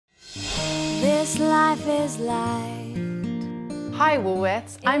This life is light. Hi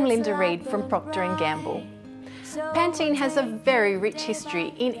Woolworths, I'm Linda Reid from Procter Gamble. Pantene has a very rich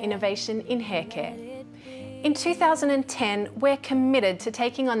history in innovation in hair care. In 2010, we're committed to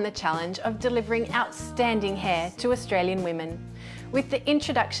taking on the challenge of delivering outstanding hair to Australian women with the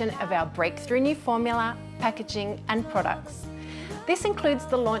introduction of our breakthrough new formula, packaging and products. This includes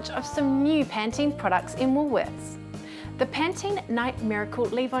the launch of some new Pantene products in Woolworths. The Pantene Night Miracle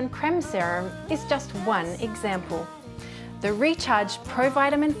Leave-On Creme Serum is just one example. The recharged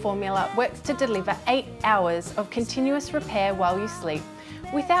Pro-Vitamin formula works to deliver 8 hours of continuous repair while you sleep,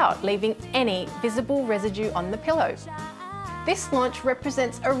 without leaving any visible residue on the pillow. This launch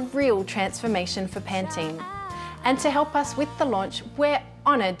represents a real transformation for Pantene. And to help us with the launch, we're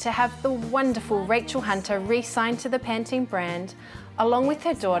honoured to have the wonderful Rachel Hunter re-signed to the Pantene brand, along with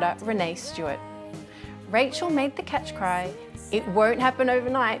her daughter, Renee Stewart. Rachel made the catch cry, "It won't happen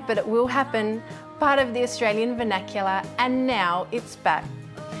overnight, but it will happen," part of the Australian vernacular, and now it's back.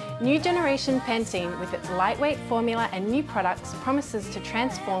 New generation Pantene, with its lightweight formula and new products, promises to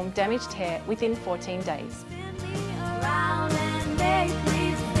transform damaged hair within 14 days.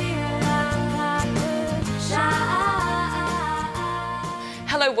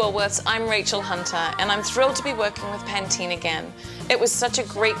 Hello Woolworths, I'm Rachel Hunter and I'm thrilled to be working with Pantene again. It was such a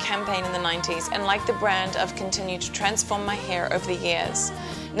great campaign in the 90s, and like the brand, I've continued to transform my hair over the years.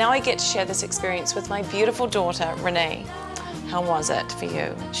 Now I get to share this experience with my beautiful daughter, Renee. How was it for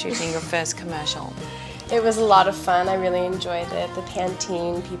you, shooting your first commercial? It was a lot of fun. I really enjoyed it. The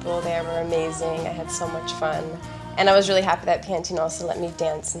Pantene people there were amazing. I had so much fun. And I was really happy that Pantene also let me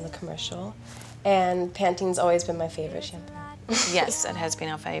dance in the commercial. And Pantene's always been my favorite shampoo. Yes, it has been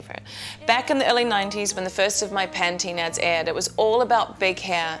our favorite. Back in the early 90s, when the first of my Pantene ads aired, it was all about big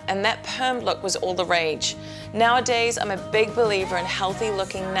hair, and that perm look was all the rage. Nowadays, I'm a big believer in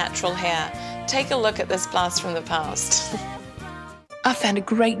healthy-looking natural hair. Take a look at this blast from the past. I found a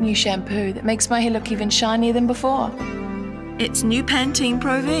great new shampoo that makes my hair look even shinier than before. It's new Pantene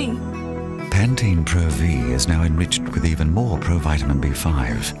Pro V. Pantene Pro V is now enriched with even more Pro-Vitamin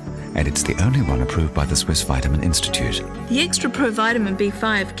B5, and it's the only one approved by the Swiss Vitamin Institute. The extra Pro-Vitamin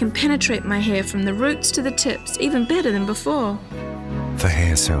B5 can penetrate my hair from the roots to the tips even better than before. For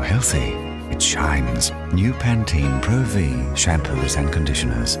hair so healthy, it shines. New Pantene Pro V shampoos and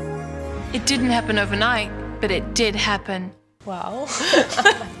conditioners. It didn't happen overnight, but it did happen. Wow.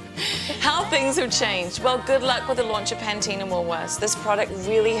 How things have changed. Well, good luck with the launch of Pantene and Woolworths. This product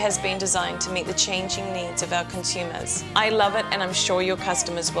really has been designed to meet the changing needs of our consumers. I love it, and I'm sure your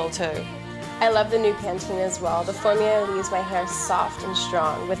customers will too. I love the new Pantene as well. The formula leaves my hair soft and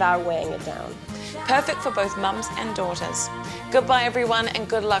strong without weighing it down. Perfect for both mums and daughters. Goodbye everyone, and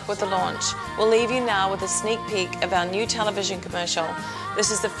good luck with the launch. We'll leave you now with a sneak peek of our new television commercial. This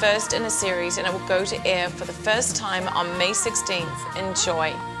is the first in a series, and it will go to air for the first time on May 16th.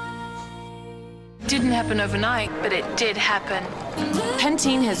 Enjoy. It didn't happen overnight, but it did happen.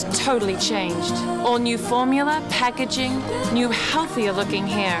 Pantene has totally changed. All new formula, packaging, new healthier looking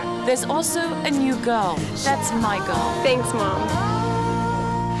hair. There's also a new girl. That's my girl. Thanks, Mom.